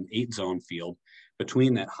had an 8-zone field,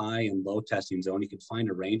 between that high and low testing zone, you could find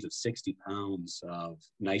a range of 60 pounds of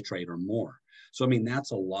nitrate or more. So,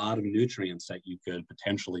 that's a lot of nutrients that you could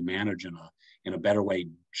potentially manage in a better way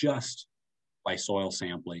just by soil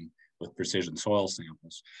sampling with precision soil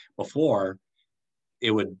samples. Before,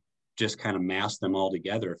 it would just kind of mass them all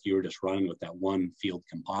together if you were just running with that one field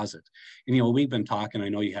composite. And, we've been talking, I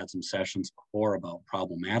know you had some sessions before about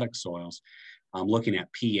problematic soils, looking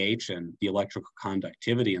at pH and the electrical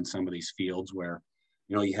conductivity in some of these fields where,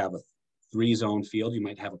 you have a 3-zone field, you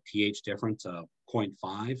might have a pH difference of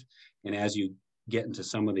 0.5. And as you get into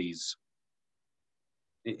some of these,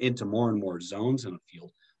 into more and more zones in a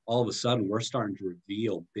field, all of a sudden we're starting to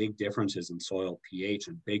reveal big differences in soil pH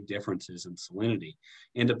and big differences in salinity.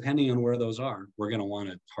 And depending on where those are, we're going to want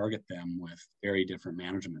to target them with very different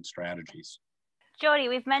management strategies. Jody,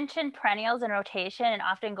 we've mentioned perennials and rotation, and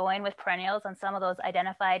often going with perennials on some of those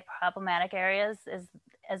identified problematic areas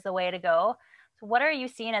is the way to go. So what are you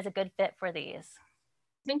seeing as a good fit for these?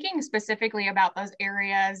 Thinking specifically about those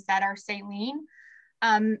areas that are saline,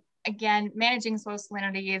 again, managing soil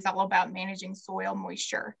salinity is all about managing soil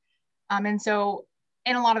moisture. And so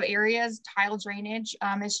in a lot of areas, tile drainage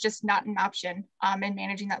is just not an option in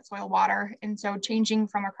managing that soil water. And so changing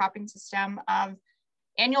from a cropping system of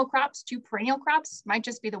annual crops to perennial crops might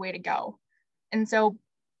just be the way to go. And so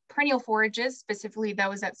perennial forages, specifically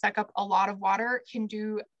those that suck up a lot of water, can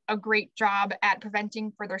do a great job at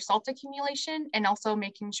preventing further salt accumulation and also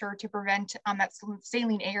making sure to prevent that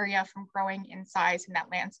saline area from growing in size in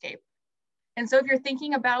that landscape. And so if you're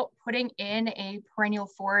thinking about putting in a perennial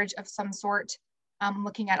forage of some sort,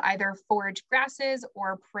 looking at either forage grasses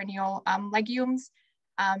or perennial legumes,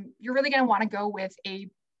 you're really going to want to go with a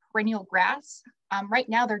perennial grass. Right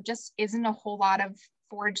now, there just isn't a whole lot of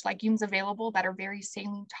forage legumes available that are very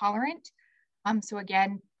saline tolerant. So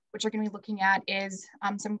again, what you're going to be looking at is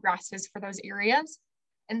some grasses for those areas.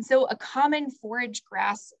 And so a common forage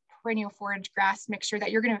grass, perennial forage grass mixture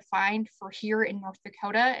that you're going to find for here in North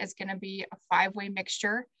Dakota is going to be a 5-way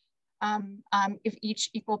mixture of each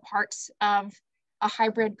equal parts of a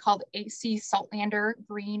hybrid called AC Saltlander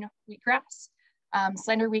green wheatgrass,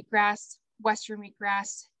 slender wheatgrass, western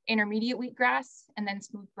wheatgrass, intermediate wheatgrass, and then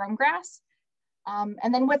smooth brome grass.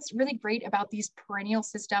 And then what's really great about these perennial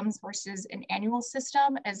systems versus an annual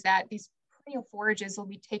system is that these perennial forages will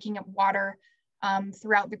be taking up water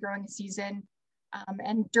throughout the growing season.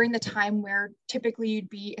 And during the time where typically you'd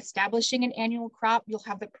be establishing an annual crop, you'll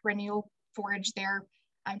have the perennial forage there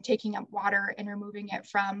taking up water and removing it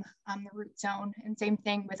from the root zone. And same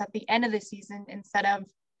thing with at the end of the season, instead of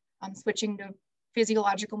switching to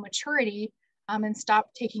physiological maturity and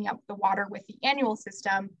stop taking up the water with the annual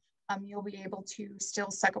system, you'll be able to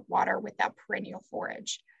still suck up water with that perennial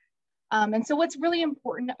forage. And so what's really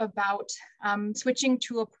important about switching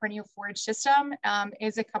to a perennial forage system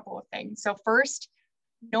is a couple of things. So first,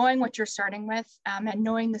 knowing what you're starting with and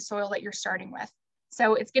knowing the soil that you're starting with.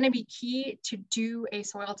 So it's going to be key to do a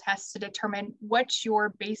soil test to determine what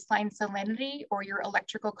your baseline salinity or your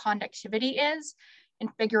electrical conductivity is and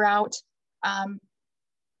figure out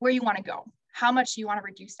where you want to go. How much do you want to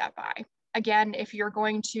reduce that by? Again, if you're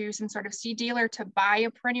going to some sort of seed dealer to buy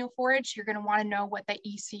a perennial forage, you're going to want to know what the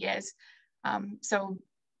EC is. So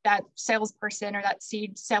that salesperson or that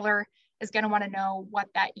seed seller is going to want to know what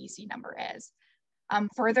that EC number is.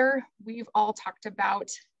 Further, we've all talked about,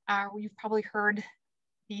 you've probably heard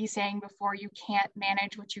the saying before, you can't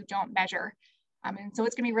manage what you don't measure. And so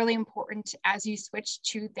it's going to be really important as you switch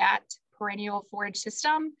to that perennial forage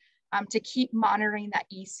system to keep monitoring that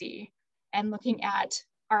EC and looking at,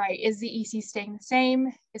 all right, is the EC staying the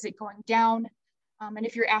same? Is it going down? And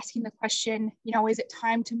if you're asking the question, you know, is it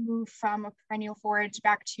time to move from a perennial forage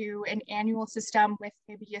back to an annual system with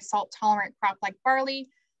maybe a salt tolerant crop like barley?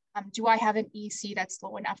 Do I have an EC that's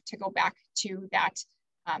low enough to go back to that,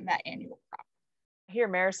 that annual crop? I hear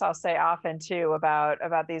Marisol say often too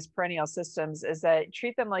about these perennial systems is that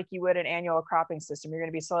treat them like you would an annual cropping system. You're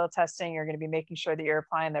going to be soil testing. You're going to be making sure that you're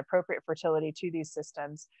applying the appropriate fertility to these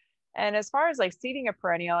systems. And as far as like seeding a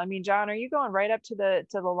perennial, I mean, John, are you going right up to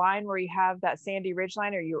the line where you have that sandy ridge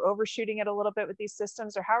line? Are you overshooting it a little bit with these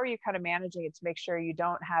systems, or how are you kind of managing it to make sure you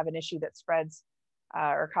don't have an issue that spreads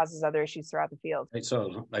or causes other issues throughout the field?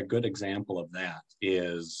 So a good example of that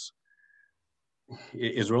is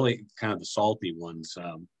really kind of the salty ones,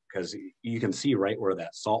 because you can see right where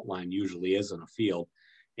that salt line usually is in a field.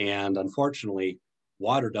 And unfortunately,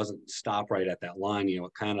 water doesn't stop right at that line. You know,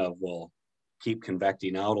 it kind of will keep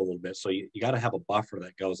convecting out a little bit. So you got to have a buffer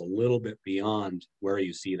that goes a little bit beyond where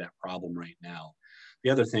you see that problem right now.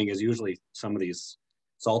 The other thing is usually some of these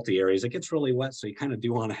salty areas, it gets really wet. So you kind of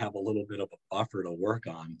do want to have a little bit of a buffer to work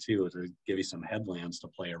on too, to give you some headlands to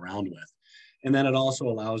play around with. And then it also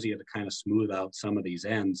allows you to kind of smooth out some of these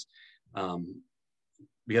ends.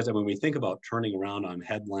 Because when we think about turning around on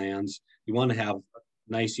headlands, you want to have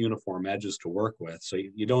nice uniform edges to work with. So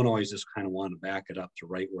you don't always just kind of want to back it up to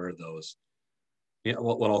right where those, you know,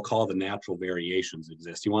 what I'll call the natural variations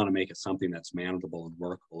exist. You want to make it something that's manageable and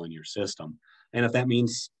workable in your system. And if that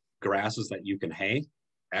means grasses that you can hay,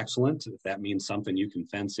 excellent. If that means something you can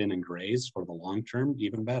fence in and graze for the long term,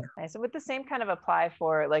 even better. Nice. So would the same kind of apply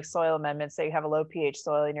for like soil amendments? Say you have a low pH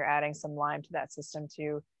soil and you're adding some lime to that system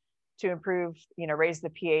to improve, you know, raise the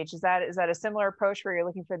pH. Is that a similar approach where you're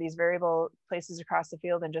looking for these variable places across the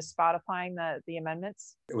field and just spot applying the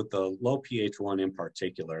amendments? With the low pH one in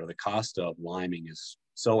particular, the cost of liming is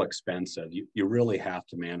so expensive. You really have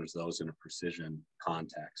to manage those in a precision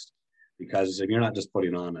context, because if you're not just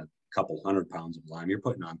putting on a couple 100 pounds of lime, you're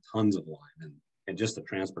putting on tons of lime, and just the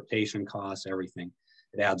transportation costs, everything,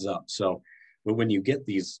 it adds up. So when you get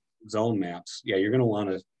these zone maps, yeah, you're going to want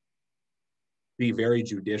to be very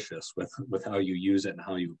judicious with how you use it and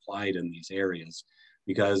how you apply it in these areas,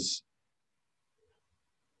 because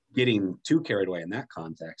getting too carried away in that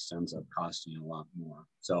context ends up costing you a lot more.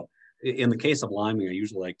 So in the case of liming, I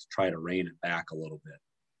usually like to try to rein it back a little bit.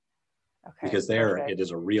 Okay, because there it is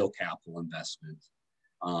a real capital investment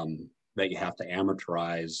that you have to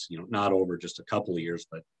amortize, you know, not over just a couple of years,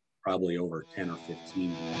 but probably over 10 or 15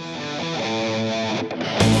 years.